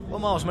Well,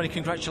 Miles, many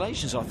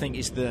congratulations, I think,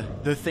 is the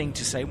thing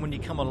to say. When you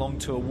come along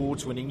to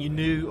awards evening, you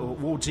knew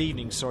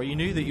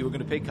that you were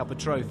going to pick up a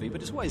trophy,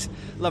 but it's always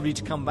lovely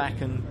to come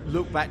back and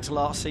look back to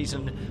last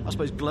season, I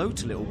suppose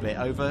gloat a little bit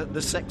over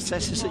the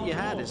successes that you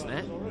had, isn't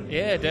it?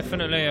 Yeah,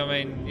 definitely.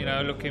 I mean,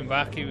 looking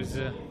back, it was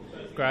a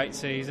great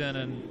season,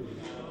 and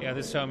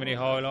there's so many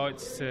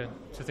highlights to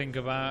think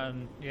about,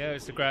 and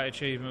it's a great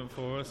achievement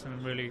for us, and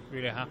I'm really,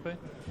 really happy.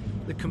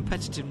 The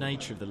competitive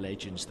nature of the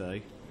Legends, though,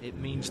 it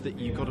means that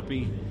you've got to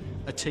be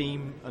a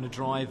team and a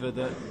driver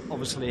that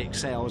obviously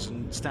excels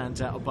and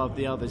stands out above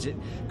the others.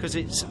 Because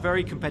it's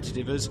very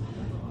competitive, as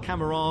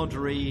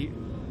camaraderie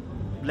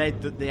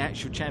led that the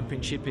actual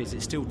championship is.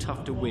 It's still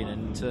tough to win,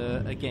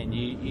 and again,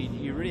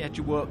 you really had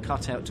your work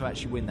cut out to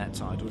actually win that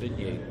title, didn't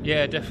you?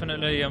 Yeah,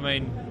 definitely. I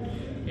mean,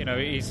 it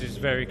is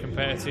very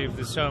competitive.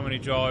 There's so many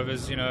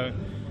drivers,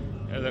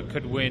 that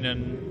could win,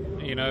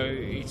 and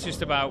it's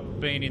just about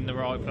being in the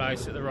right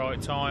place at the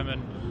right time,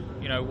 and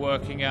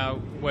working out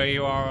where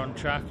you are on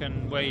track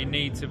and where you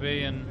need to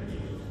be, and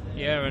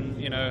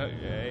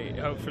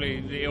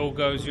hopefully it all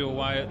goes your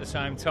way at the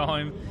same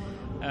time.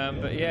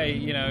 But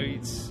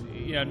it's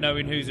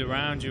knowing who's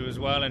around you as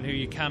well, and who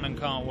you can and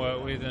can't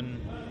work with,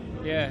 and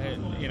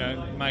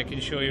making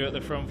sure you're at the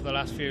front for the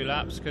last few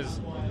laps, because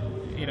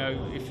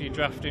if you're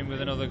drafting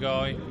with another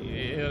guy,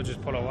 he'll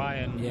just pull away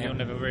and you'll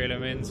never reel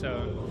him in.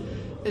 So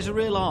there's a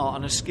real art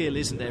and a skill,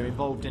 isn't there,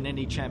 involved in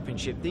any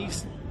championship.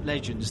 These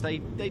Legends, they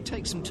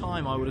take some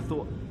time, I would have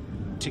thought,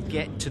 to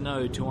get to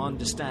know, to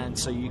understand,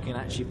 so you can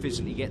actually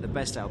physically get the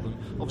best out of them,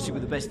 obviously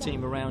with the best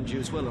team around you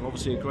as well, and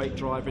obviously a great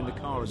driver in the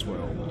car as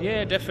well.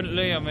 Yeah,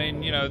 definitely. I mean,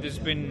 there's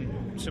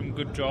been some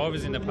good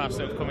drivers in the past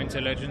that have come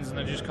into Legends and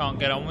they just can't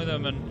get on with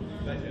them,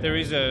 and there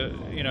is a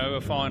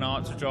fine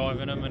art to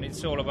driving them, and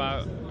it's all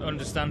about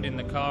understanding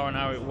the car and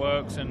how it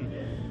works, and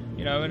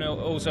and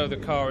also the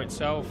car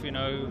itself.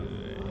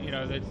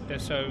 They're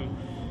so,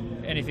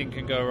 anything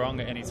can go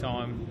wrong at any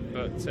time,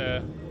 but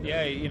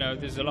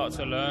there's a lot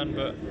to learn,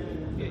 but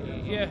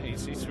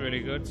it's really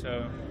good.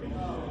 So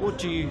what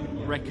do you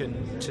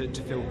reckon to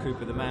Phil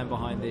Cooper, the man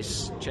behind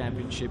this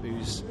championship,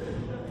 who's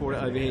brought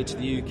it over here to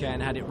the UK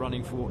and had it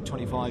running for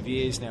 25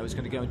 years now? It's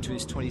going to go into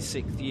his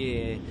 26th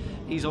year.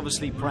 He's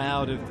obviously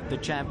proud of the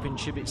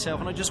championship itself,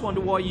 and I just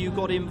wonder why you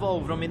got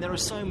involved. I mean, there are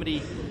so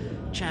many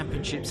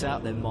championships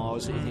out there,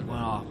 Miles, and you think,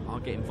 well, I'll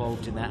get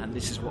involved in that, and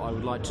this is what I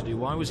would like to do.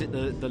 Why was it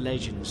the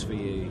Legends for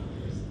you?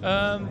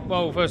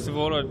 Well, first of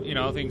all,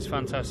 I think it's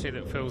fantastic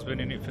that Phil's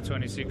been in it for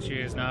 26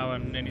 years now,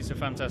 and it's a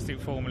fantastic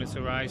formula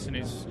to race, and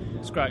it's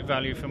great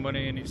value for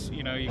money, and it's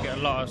you get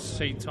a lot of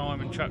seat time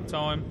and track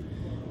time,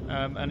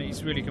 and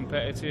it's really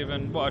competitive.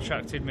 And what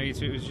attracted me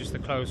to it was just the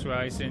close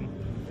racing.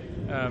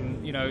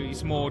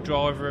 It's more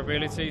driver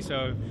ability,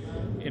 so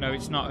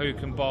it's not who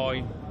can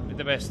buy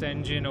the best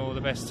engine or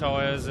the best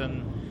tyres,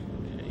 and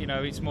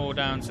it's more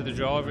down to the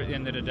driver at the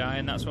end of the day,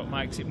 and that's what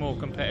makes it more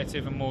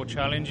competitive and more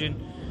challenging.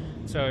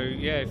 So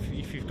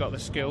if you've got the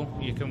skill,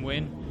 you can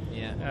win.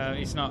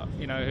 It's not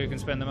who can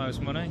spend the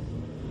most money.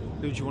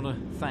 Who do you want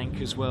to thank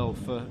as well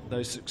for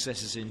those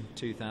successes in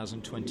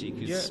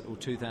 2020 or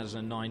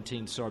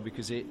 2019? Sorry,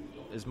 because it,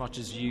 as much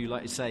as you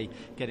like to say,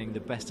 getting the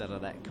best out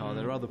of that car,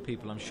 there are other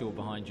people I'm sure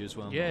behind you as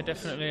well. Yeah,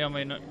 definitely. I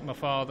mean, my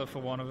father, for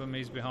one of them,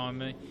 he's behind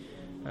me.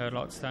 I'd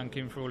like to thank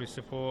him for all his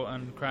support,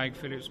 and Craig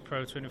Phillips,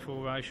 Pro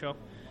 24 Race Shop,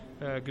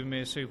 giving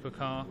me a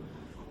supercar.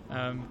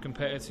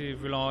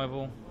 Competitive,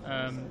 reliable.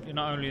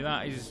 Not only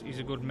that, he's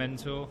a good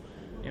mentor.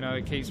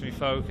 He keeps me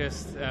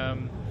focused.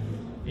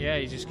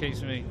 He just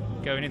keeps me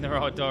going in the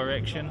right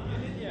direction.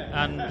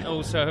 And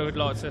also, I would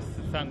like to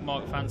thank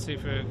Mike Fancy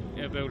for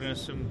building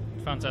us some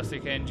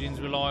fantastic engines,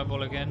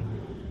 reliable again.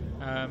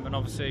 And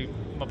obviously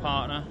my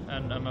partner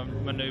and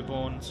my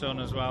newborn son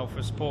as well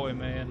for supporting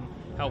me and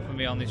helping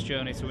me on this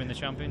journey to win the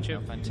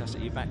championship. Oh,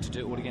 fantastic. You're back to do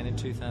it all again in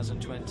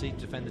 2020,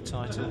 defend the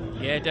title?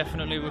 Yeah,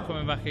 definitely. We're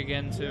coming back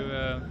again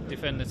to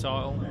defend the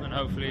title and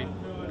hopefully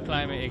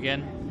claim it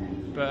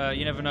again. But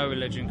you never know with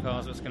Legend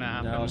cars what's going to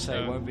happen. No, I'll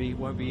say it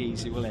won't be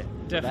easy, will it?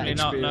 Definitely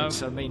not, no.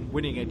 I mean,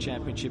 winning a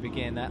championship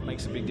again, that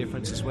makes a big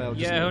difference as well.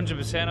 Yeah,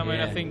 100%. I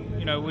mean, I think,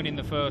 winning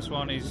the first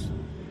one is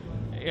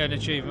an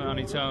achievement on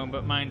its own,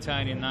 but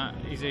maintaining that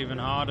is even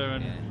harder,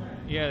 and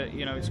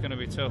it's going to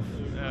be tough.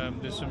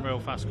 There's some real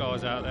fast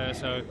guys out there,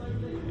 so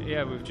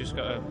we've just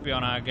got to be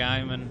on our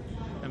game and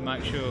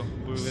make sure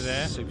we were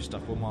there. Super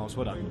stuff. Well, Miles,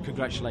 well done.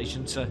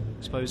 Congratulations. I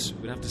suppose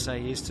we'd have to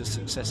say here's to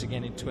success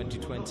again in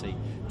 2020.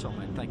 Top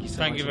man, thank you so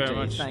much. Thank you very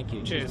much. Thank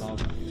you. Cheers.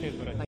 Miles. Cheers,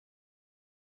 buddy.